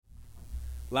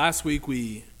Last week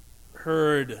we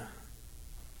heard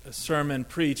a sermon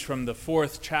preached from the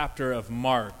 4th chapter of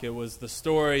Mark. It was the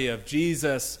story of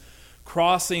Jesus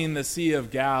crossing the Sea of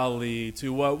Galilee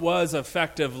to what was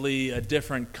effectively a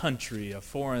different country, a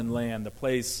foreign land, the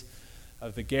place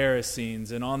of the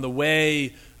Gerasenes. And on the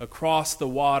way across the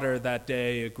water that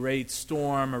day, a great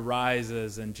storm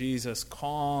arises, and Jesus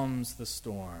calms the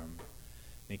storm.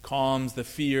 He calms the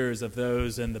fears of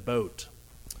those in the boat.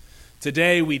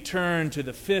 Today we turn to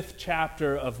the 5th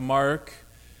chapter of Mark,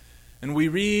 and we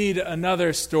read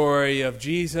another story of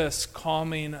Jesus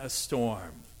calming a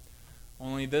storm.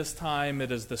 Only this time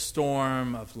it is the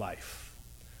storm of life,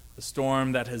 the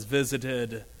storm that has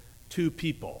visited two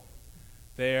people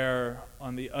there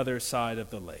on the other side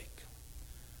of the lake.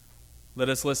 Let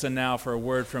us listen now for a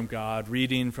word from God,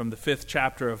 reading from the 5th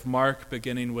chapter of Mark,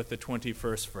 beginning with the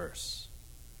 21st verse.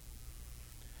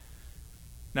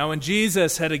 Now when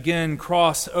Jesus had again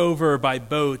crossed over by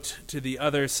boat to the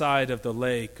other side of the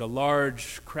lake, a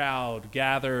large crowd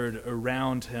gathered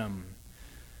around him.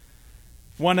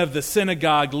 One of the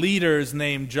synagogue leaders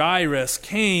named Jairus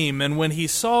came, and when he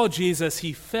saw Jesus,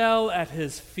 he fell at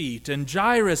his feet. And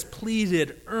Jairus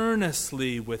pleaded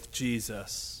earnestly with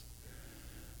Jesus.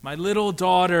 "My little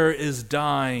daughter is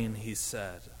dying," he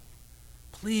said.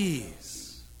 Please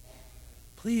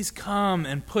come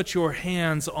and put your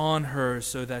hands on her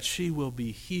so that she will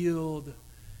be healed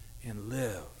and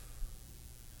live."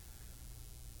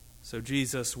 So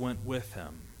Jesus went with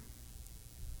him.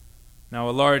 Now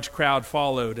a large crowd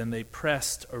followed, and they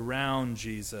pressed around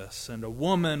Jesus. And a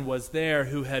woman was there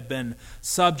who had been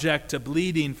subject to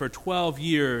bleeding for 12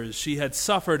 years. She had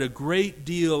suffered a great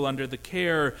deal under the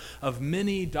care of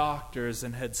many doctors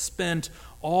and had spent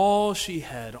all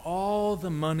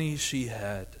the money she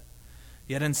had.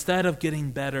 Yet instead of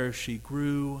getting better, she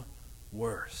grew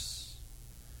worse.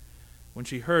 When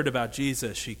she heard about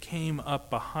Jesus, she came up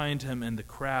behind him in the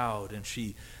crowd, and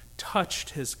she touched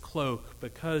his cloak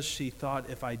because she thought,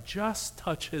 "If I just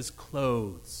touch his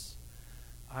clothes,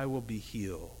 I will be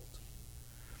healed."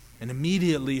 And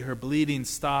immediately her bleeding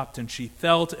stopped, and she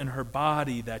felt in her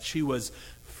body that she was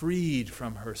freed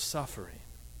from her suffering.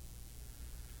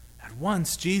 At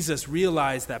once Jesus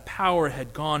realized that power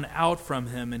had gone out from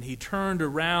him, and he turned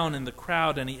around in the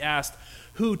crowd and he asked,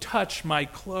 "Who touched my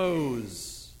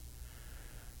clothes?"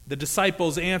 The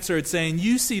disciples answered, saying,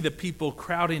 "You see the people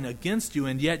crowding against you,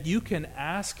 and yet you can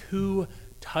ask, 'Who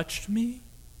touched me?'"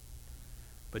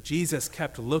 But Jesus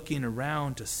kept looking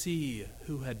around to see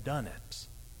who had done it.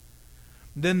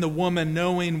 Then the woman,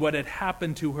 knowing what had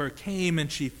happened to her, came, and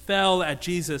she fell at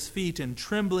Jesus' feet, and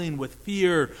trembling with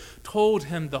fear, told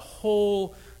him the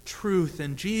whole truth.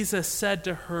 And Jesus said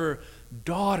to her,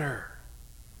 "Daughter,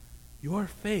 your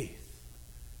faith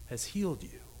has healed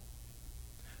you.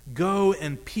 Go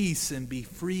in peace and be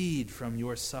freed from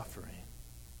your suffering."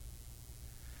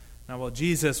 Now while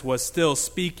Jesus was still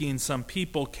speaking, some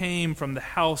people came from the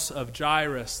house of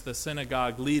Jairus, the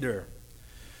synagogue leader.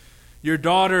 "Your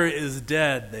daughter is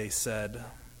dead," they said.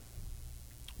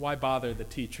 "Why bother the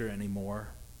teacher anymore?"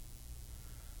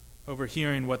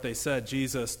 Overhearing what they said,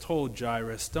 Jesus told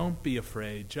Jairus, "Don't be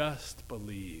afraid, just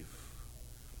believe."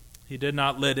 He did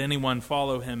not let anyone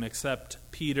follow him except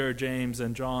Peter, James,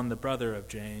 and John, the brother of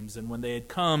James. And when they had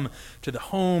come to the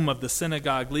home of the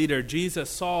synagogue leader, Jesus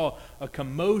saw a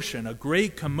commotion, a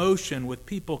great commotion, with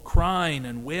people crying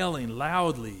and wailing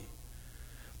loudly.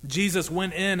 Jesus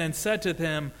went in and said to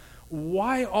them,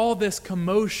 "Why all this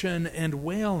commotion and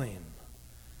wailing?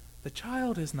 The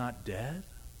child is not dead,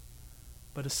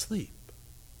 but asleep."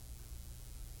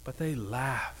 But they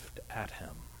laughed at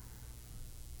him.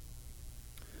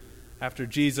 After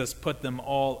Jesus put them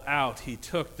all out, he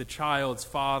took the child's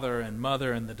father and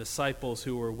mother and the disciples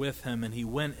who were with him, and he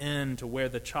went in to where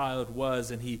the child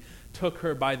was, and he took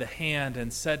her by the hand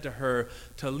and said to her,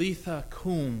 "Talitha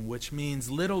cum," which means,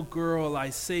 "Little girl, I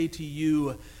say to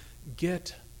you,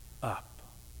 get up."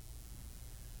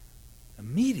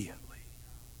 Immediately,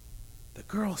 the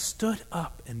girl stood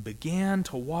up and began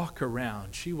to walk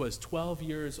around. She was 12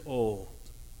 years old.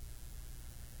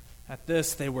 At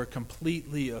this, they were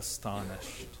completely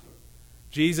astonished.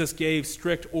 Jesus gave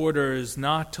strict orders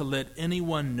not to let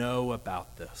anyone know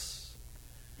about this,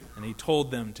 and he told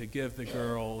them to give the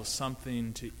girl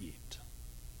something to eat.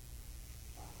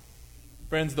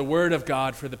 Friends, the word of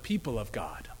God for the people of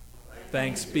God.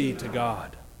 Thanks be to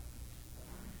God.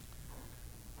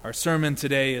 Our sermon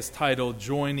today is titled,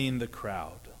 "Joining the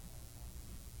Crowd."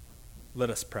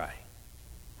 Let us pray.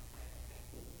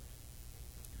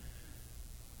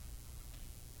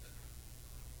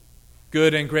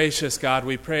 Good and gracious God,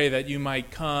 we pray that you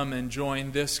might come and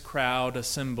join this crowd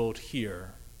assembled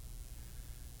here.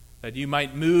 that you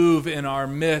might move in our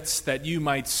midst, that you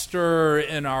might stir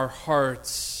in our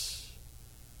hearts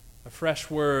a fresh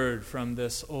word from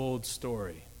this old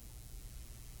story,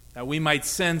 that we might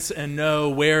sense and know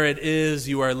where it is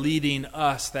you are leading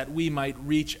us, that we might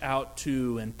reach out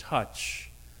to and touch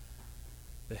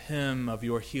the hem of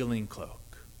your healing cloak.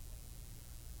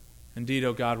 Indeed,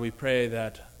 O God, we pray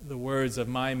that the words of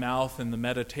my mouth and the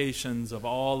meditations of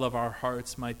all of our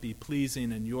hearts might be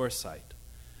pleasing in your sight.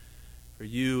 For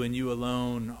you and you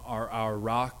alone are our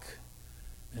rock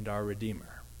and our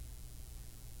Redeemer.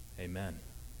 Amen.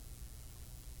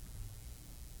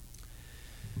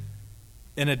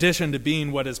 In addition to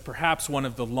being what is perhaps one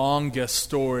of the longest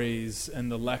stories in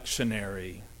the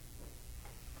lectionary,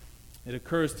 it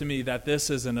occurs to me that this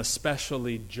is an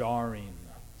especially jarring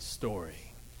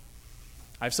story.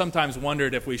 I've sometimes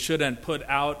wondered if we shouldn't put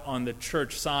out on the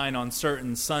church sign on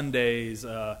certain Sundays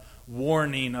a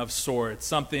warning of sorts,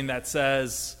 something that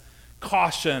says,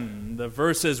 "Caution, the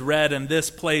verses read in this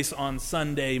place on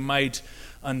Sunday might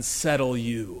unsettle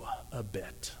you a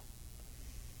bit."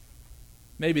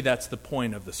 Maybe that's the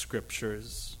point of the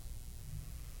Scriptures.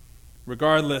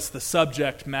 Regardless, the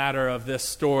subject matter of this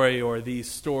story, or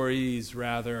these stories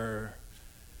rather,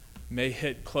 may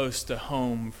hit close to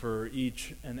home for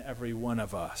each and every one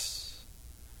of us.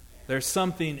 There's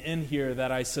something in here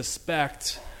that I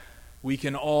suspect we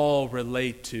can all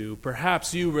relate to.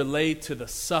 Perhaps you relate to the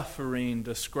suffering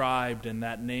described in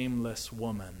that nameless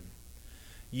woman.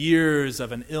 Years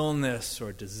of an illness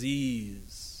or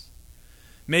disease.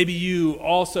 Maybe you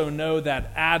also know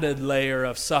that added layer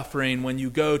of suffering when you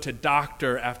go to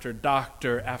doctor after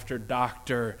doctor after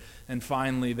doctor, and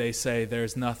finally they say,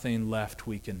 "There's nothing left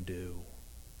we can do."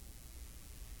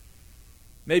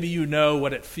 Maybe you know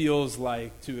what it feels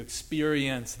like to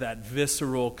experience that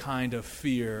visceral kind of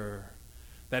fear,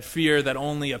 that fear that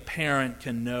only a parent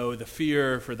can know, the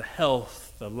fear for the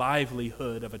health, the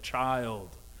livelihood of a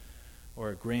child or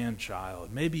a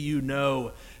grandchild. Maybe you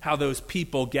know how those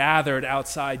people gathered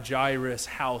outside Jairus'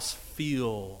 house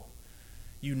feel.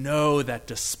 You know that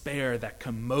despair, that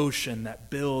commotion that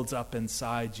builds up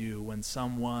inside you when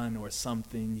someone or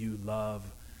something you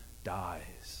love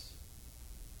dies.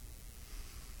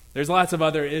 There's lots of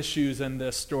other issues in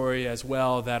this story as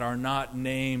well that are not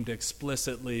named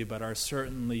explicitly, but are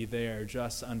certainly there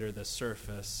just under the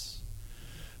surface.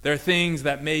 There are things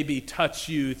that maybe touch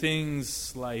you,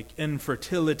 things like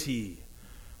infertility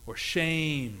or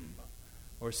shame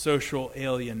or social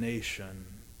alienation.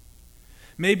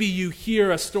 Maybe you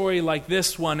hear a story like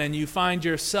this one and you find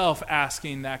yourself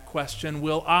asking that question,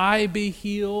 will I be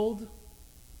healed?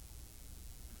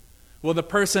 Will the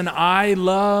person I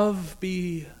love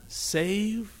be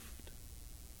saved?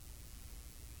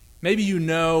 Maybe you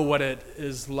know what it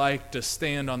is like to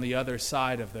stand on the other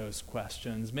side of those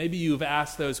questions. Maybe you've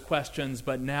asked those questions,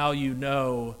 but now you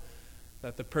know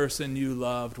that the person you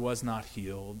loved was not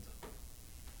healed.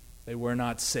 They were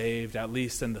not saved, at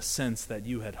least in the sense that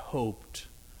you had hoped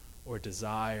or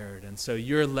desired. And so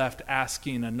you're left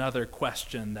asking another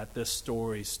question that this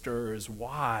story stirs.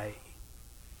 Why?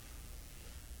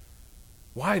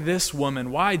 Why this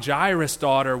woman? Why Jairus'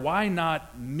 daughter? Why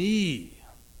not me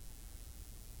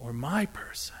or my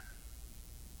person?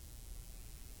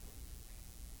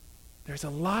 There's a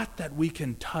lot that we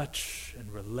can touch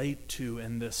and relate to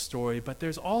in this story, but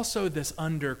there's also this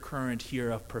undercurrent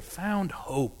here of profound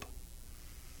hope,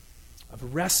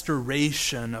 of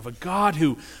restoration, of a God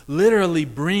who literally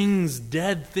brings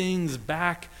dead things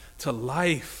back to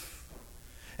life.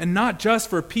 And not just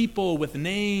for people with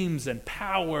names and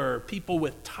power, people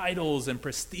with titles and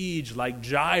prestige like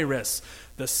Jairus,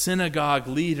 the synagogue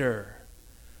leader,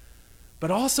 but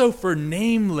also for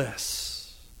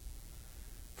nameless,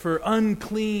 for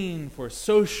unclean, for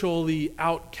socially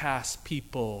outcast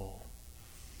people,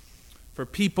 for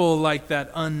people like that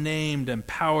unnamed and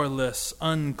powerless,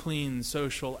 unclean,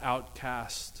 social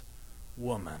outcast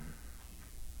woman.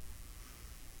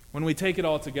 When we take it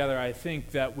all together, I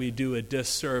think that we do a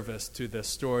disservice to this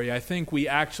story. I think we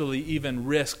actually even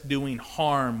risk doing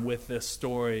harm with this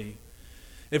story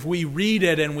if we read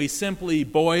it and we simply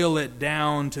boil it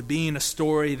down to being a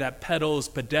story that peddles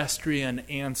pedestrian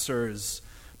answers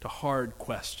to hard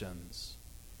questions.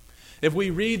 If we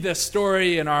read this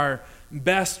story and our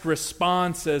best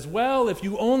response is, well, if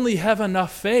you only have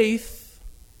enough faith,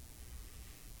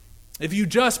 if you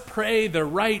just pray the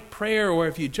right prayer, or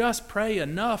if you just pray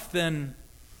enough, then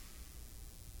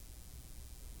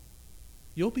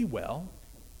you'll be well.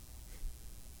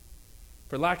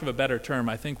 For lack of a better term,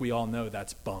 I think we all know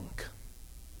that's bunk.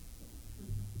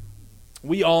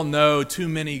 We all know too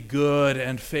many good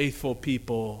and faithful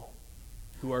people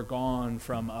who are gone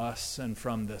from us and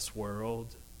from this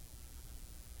world.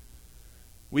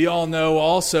 We all know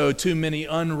also too many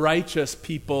unrighteous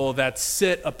people that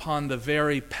sit upon the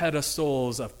very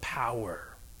pedestals of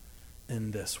power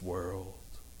in this world.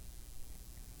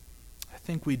 I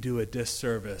think we do a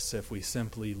disservice if we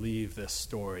simply leave this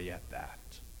story at that.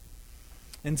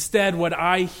 Instead, what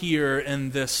I hear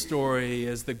in this story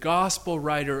is the gospel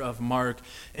writer of Mark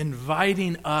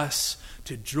inviting us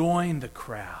to join the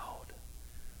crowd.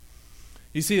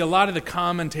 You see, a lot of the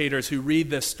commentators who read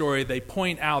this story, they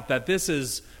point out that this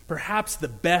is perhaps the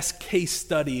best case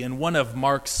study in one of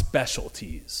Mark's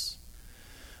specialties.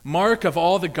 Mark, of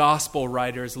all the gospel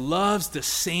writers, loves to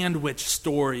sandwich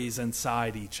stories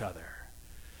inside each other.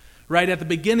 Right at the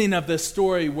beginning of this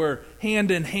story, we're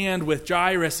hand in hand with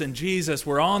Jairus and Jesus.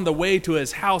 We're on the way to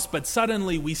his house, but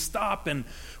suddenly we stop and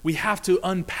we have to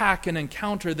unpack and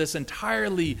encounter this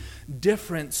entirely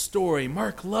different story.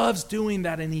 Mark loves doing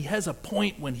that, and he has a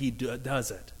point when he does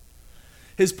it.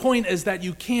 His point is that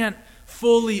you can't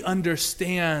fully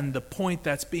understand the point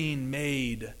that's being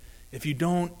made if you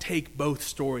don't take both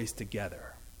stories together.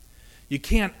 You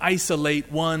can't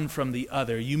isolate one from the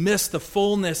other. You miss the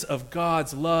fullness of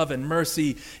God's love and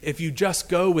mercy if you just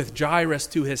go with Jairus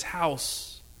to his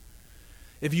house.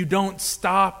 If you don't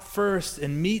stop first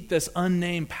and meet this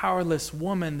unnamed powerless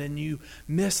woman, then you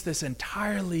miss this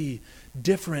entirely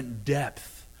different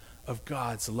depth of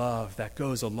God's love that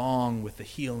goes along with the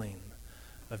healing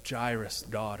of Jairus'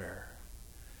 daughter.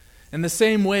 In the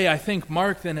same way, I think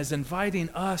Mark then is inviting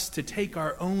us to take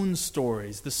our own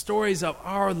stories, the stories of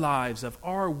our lives, of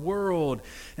our world,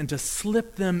 and to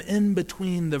slip them in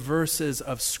between the verses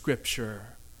of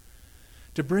Scripture.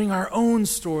 To bring our own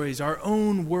stories, our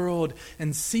own world,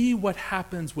 and see what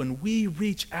happens when we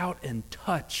reach out and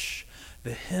touch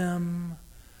the hem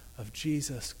of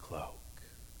Jesus' cloak.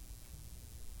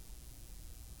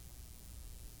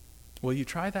 Will you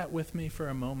try that with me for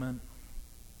a moment?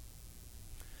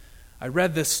 I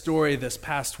read this story this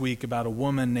past week about a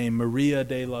woman named Maria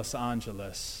de Los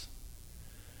Angeles.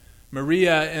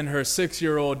 Maria and her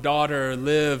 6-year-old daughter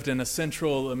lived in a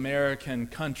Central American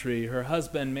country. Her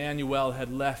husband, Manuel,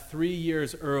 had left 3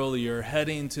 years earlier,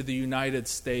 heading to the United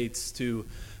States to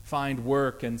find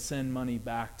work and send money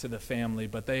back to the family,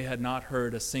 but they had not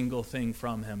heard a single thing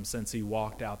from him since he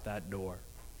walked out that door.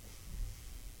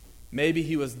 Maybe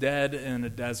he was dead in a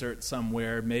desert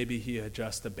somewhere. Maybe he had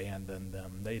just abandoned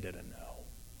them. They didn't know.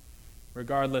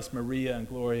 Regardless, Maria and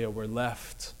Gloria were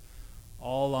left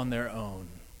all on their own.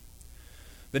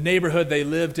 The neighborhood they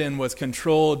lived in was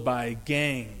controlled by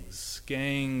gangs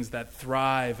that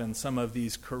thrive in some of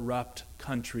these corrupt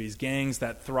countries, gangs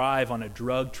that thrive on a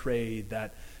drug trade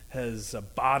that has a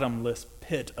bottomless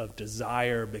pit of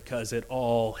desire because it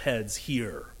all heads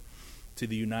here to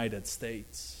the United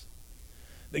States.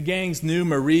 The gangs knew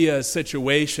Maria's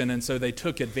situation, and so they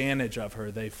took advantage of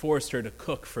her. They forced her to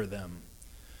cook for them.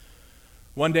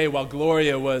 One day while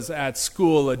Gloria was at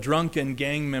school, a drunken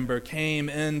gang member came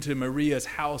into Maria's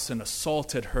house and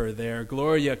assaulted her there.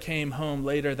 Gloria came home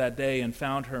later that day and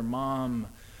found her mom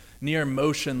near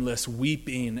motionless,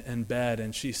 weeping in bed,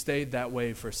 and she stayed that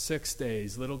way for 6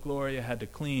 days. Little Gloria had to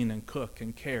clean and cook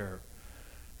and care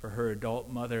for her adult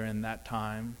mother in that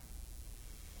time.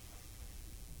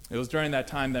 It was during that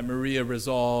time that Maria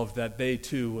resolved that they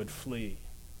too would flee.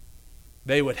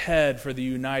 They would head for the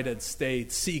United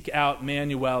States, seek out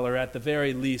Manuel, or at the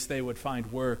very least they would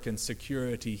find work and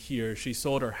security here. She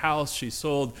sold her house, she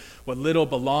sold what little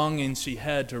belongings she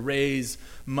had to raise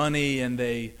money, and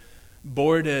they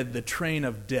boarded the train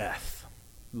of death,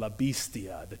 La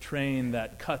Bestia, the train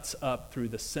that cuts up through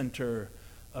the center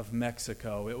of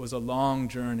Mexico. It was a long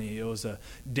journey. It was a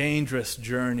dangerous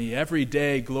journey. Every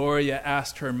day, Gloria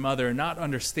asked her mother, not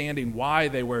understanding why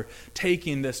they were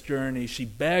taking this journey. She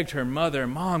begged her mother,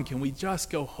 "Mom, can we just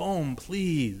go home,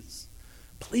 please?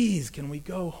 Please, can we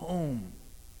go home?"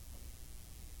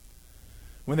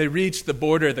 When they reached the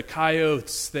border, the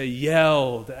coyotes, they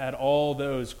yelled at all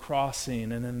those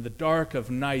crossing, and in the dark of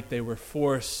night, they were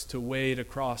forced to wade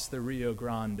across the Rio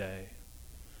Grande.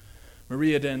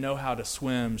 Maria didn't know how to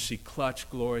swim. She clutched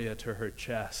Gloria to her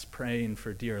chest, praying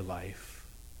for dear life.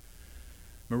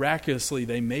 Miraculously,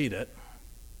 they made it.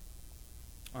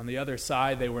 On the other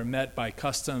side, they were met by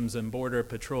Customs and Border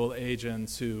Patrol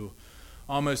agents who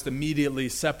almost immediately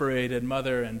separated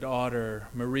mother and daughter.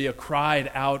 Maria cried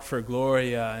out for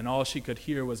Gloria, and all she could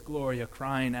hear was Gloria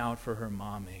crying out for her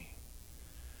mommy.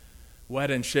 Wet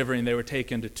and shivering, they were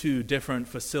taken to 2 different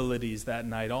facilities that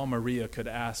night. All Maria could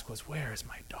ask was, "Where is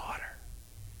my daughter?"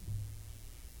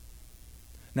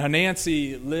 Now,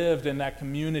 Nancy lived in that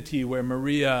community where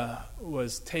Maria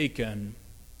was taken.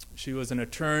 She was an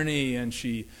attorney, and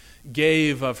she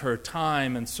gave of her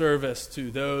time and service to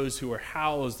those who were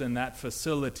housed in that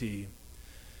facility.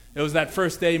 It was that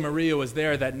first day Maria was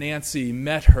there that Nancy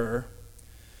met her.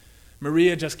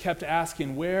 Maria just kept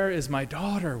asking, "Where is my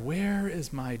daughter? Where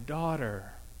is my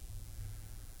daughter?"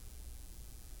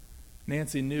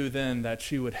 Nancy knew then that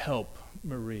she would help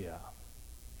Maria.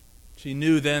 She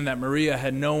knew then that Maria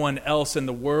had no one else in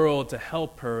the world to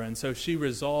help her, and so she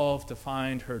resolved to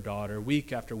find her daughter.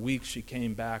 Week after week she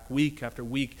came back. Week after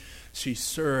week she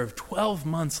served. 12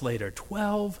 months later,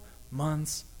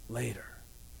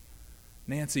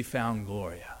 Nancy found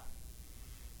Gloria.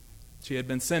 She had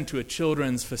been sent to a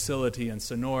children's facility in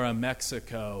Sonora,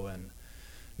 Mexico, and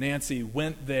Nancy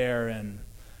went there, and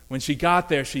when she got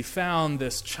there, she found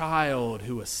this child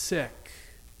who was sick,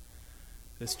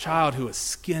 this child who was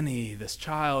skinny, this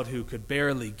child who could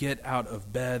barely get out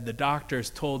of bed. The doctors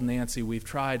told Nancy, "We've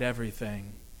tried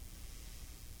everything.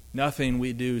 Nothing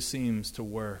we do seems to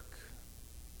work."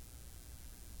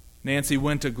 Nancy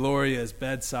went to Gloria's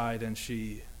bedside, and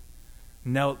she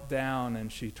knelt down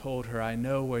and she told her, "I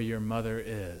know where your mother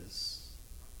is."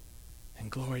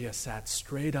 And Gloria sat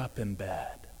straight up in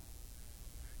bed.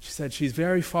 She said, "She's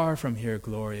very far from here,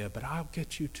 Gloria, but I'll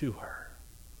get you to her."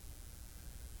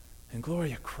 And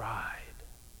Gloria cried.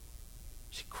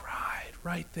 She cried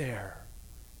right there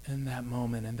in that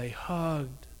moment, and they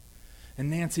hugged.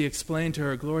 And Nancy explained to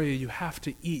her, "Gloria, you have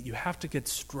to eat. You have to get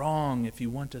strong if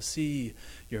you want to see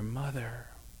your mother."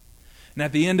 And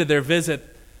at the end of their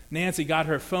visit, Nancy got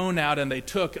her phone out and they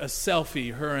took a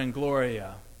selfie, her and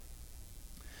Gloria.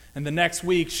 And the next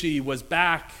week she was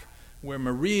back where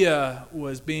Maria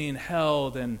was being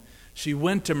held, and she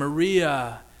went to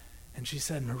Maria and she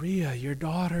said, "Maria, your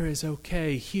daughter is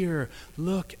okay. Here,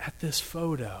 look at this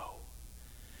photo."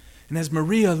 And as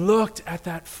Maria looked at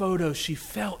that photo, she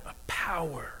felt a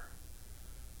power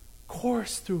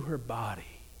course through her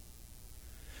body.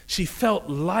 She felt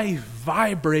life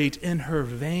vibrate in her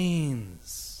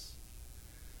veins.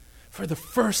 For the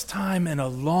first time in a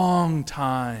long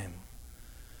time,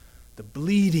 the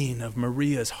bleeding of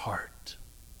Maria's heart,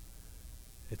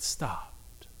 it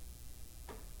stopped.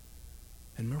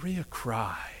 And Maria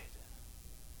cried.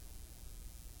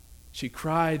 She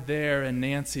cried there in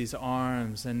Nancy's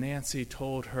arms, and Nancy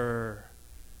told her,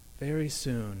 "Very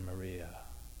soon, Maria,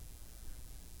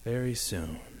 very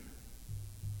soon."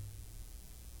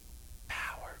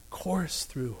 Power coursed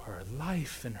through her,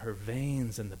 life in her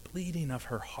veins, and the bleeding of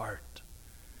her heart,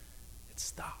 it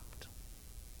stopped.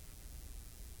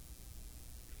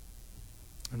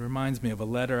 It reminds me of a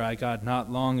letter I got not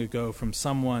long ago from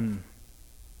someone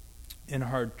in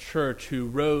our church who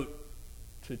wrote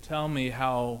to tell me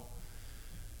how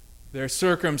their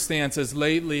circumstances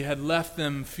lately had left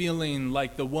them feeling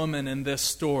like the woman in this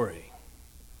story.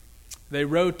 They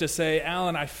wrote to say,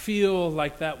 "Alan, I feel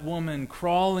like that woman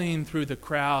crawling through the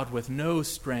crowd with no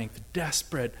strength,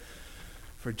 desperate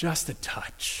for just a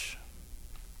touch."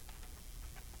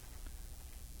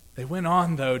 They went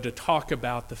on, though, to talk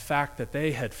about the fact that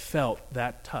they had felt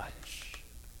that touch.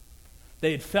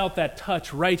 They had felt that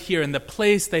touch right here, and the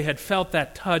place they had felt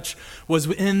that touch was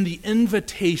in the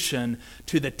invitation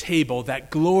to the table,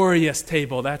 that glorious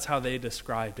table. That's how they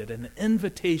described it, an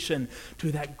invitation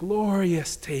to that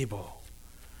glorious table.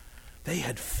 They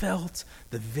had felt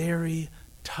the very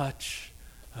touch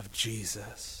of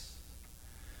Jesus.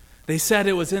 They said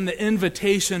it was in the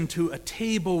invitation to a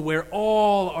table where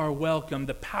all are welcome,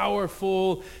 the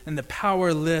powerful and the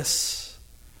powerless,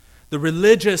 the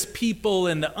religious people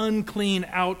and the unclean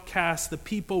outcasts, the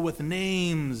people with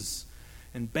names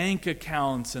and bank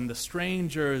accounts and the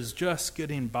strangers just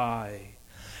getting by.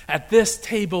 At this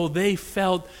table, they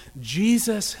felt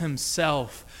Jesus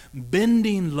himself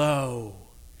bending low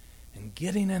and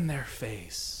getting in their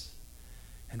face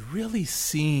and really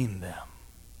seeing them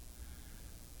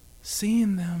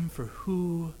for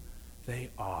who they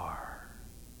are.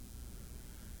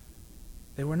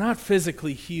 They were not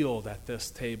physically healed at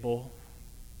this table.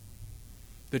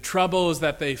 The troubles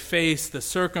that they faced, the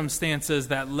circumstances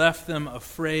that left them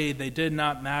afraid, they did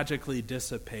not magically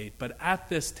dissipate. But at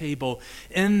this table,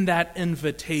 in that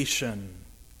invitation,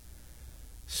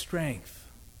 strength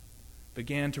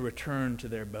began to return to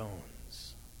their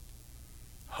bones.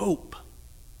 Hope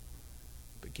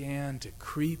began to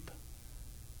creep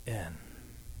in.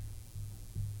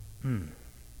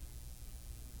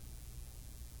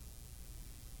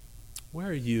 Where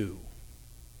are you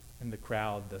in the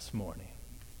crowd this morning?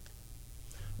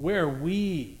 Where are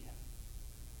we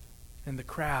in the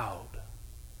crowd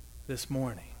this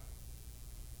morning?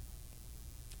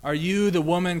 Are you the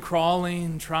woman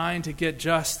crawling, trying to get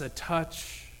just a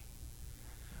touch?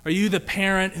 Are you the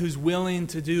parent who's willing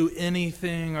to do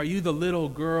anything? Are you the little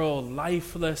girl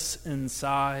lifeless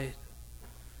inside?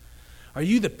 Are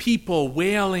you the people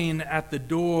wailing at the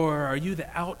door? Are you the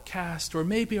outcast? Or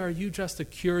maybe are you just a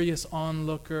curious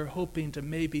onlooker hoping to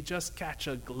maybe just catch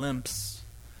a glimpse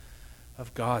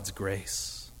of God's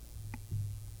grace?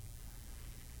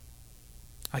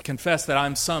 I confess that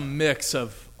I'm some mix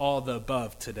of all the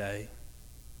above today.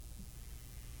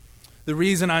 The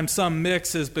reason I'm some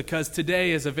mix is because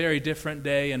today is a very different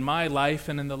day in my life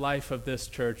and in the life of this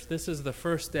church. This is the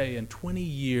first day in 20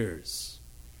 years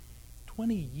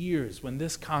when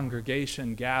this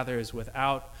congregation gathers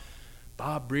without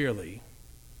Bob Brearley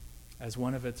as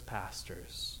one of its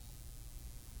pastors.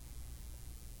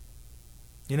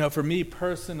 You know, for me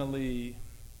personally,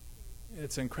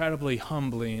 it's incredibly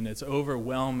humbling, it's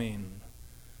overwhelming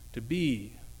to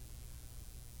be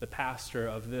the pastor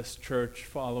of this church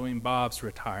following Bob's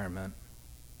retirement.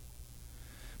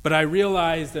 But I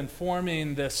realized in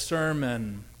forming this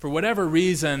sermon, for whatever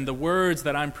reason, the words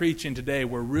that I'm preaching today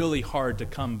were really hard to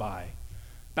come by.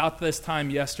 About this time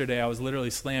yesterday, I was literally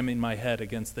slamming my head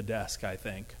against the desk, I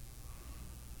think.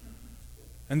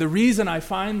 And the reason I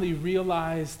finally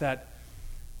realized that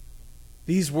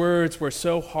these words were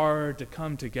so hard to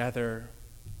come together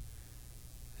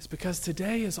is because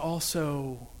today is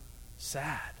also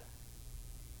sad.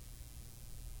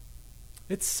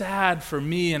 It's sad for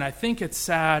me, and I think it's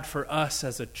sad for us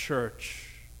as a church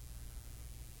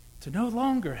to no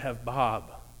longer have Bob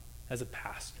as a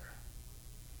pastor.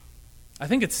 I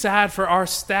think it's sad for our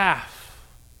staff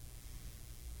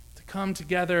to come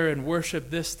together and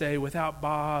worship this day without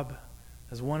Bob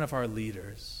as one of our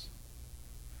leaders.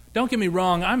 Don't get me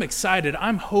wrong, I'm excited,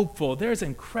 I'm hopeful. There's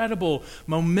incredible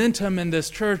momentum in this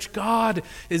church. God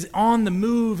is on the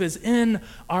move, is in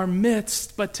our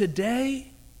midst. But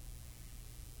today,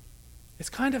 it's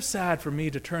kind of sad for me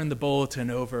to turn the bulletin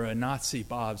over and not see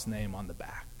Bob's name on the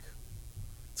back.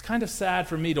 It's kind of sad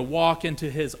for me to walk into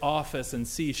his office and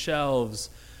see shelves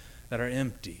that are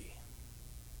empty.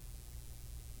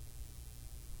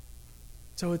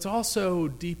 So it's also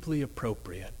deeply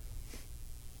appropriate.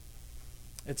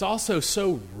 It's also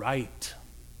so right,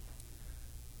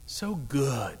 so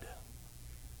good,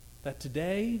 that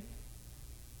today,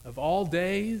 of all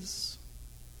days,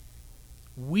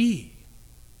 we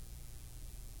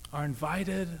are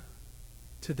invited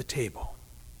to the table.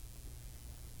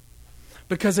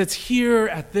 Because it's here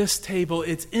at this table,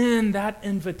 it's in that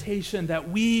invitation that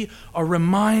we are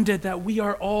reminded that we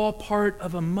are all part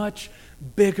of a much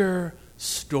bigger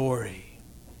story.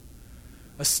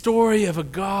 A story of a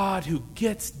God who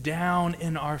gets down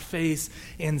in our face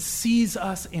and sees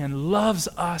us and loves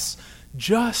us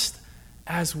just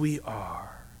as we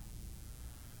are.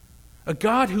 A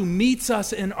God who meets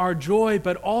us in our joy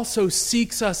but also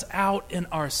seeks us out in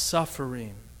our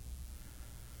suffering.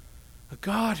 A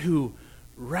God who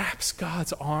wraps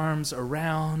God's arms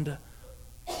around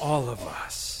all of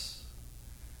us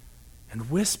and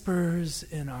whispers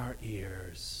in our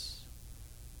ears,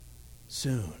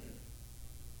 soon.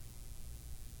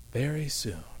 Very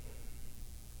soon.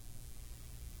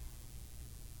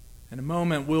 In a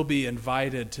moment, we'll be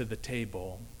invited to the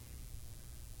table.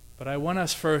 But I want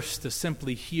us first to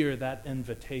simply hear that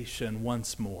invitation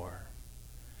once more.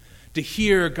 To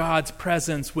hear God's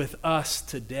presence with us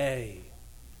today.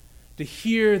 To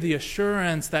hear the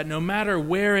assurance that no matter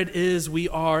where it is we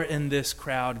are in this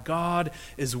crowd, God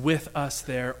is with us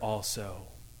there also.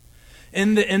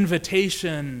 In the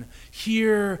invitation,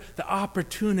 hear the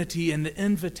opportunity and the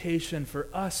invitation for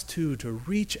us too to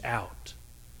reach out,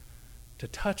 to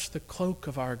touch the cloak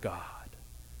of our God,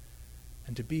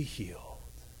 and to be healed.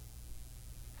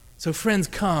 So friends,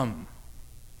 come.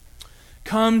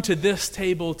 Come to this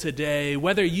table today,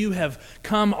 whether you have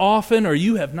come often or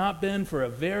you have not been for a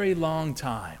very long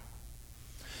time.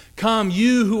 Come,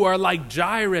 you who are like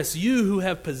Jairus, you who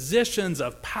have positions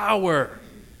of power,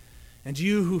 and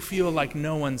you who feel like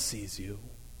no one sees you.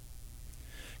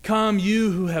 Come,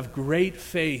 you who have great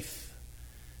faith,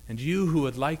 and you who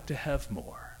would like to have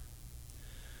more.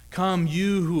 Come,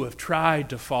 you who have tried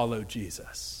to follow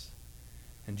Jesus,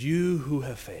 and you who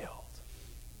have failed.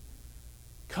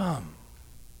 Come,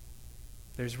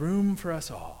 there's room for us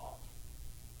all.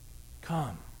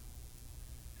 Come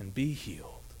and be healed.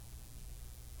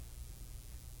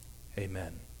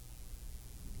 Amen.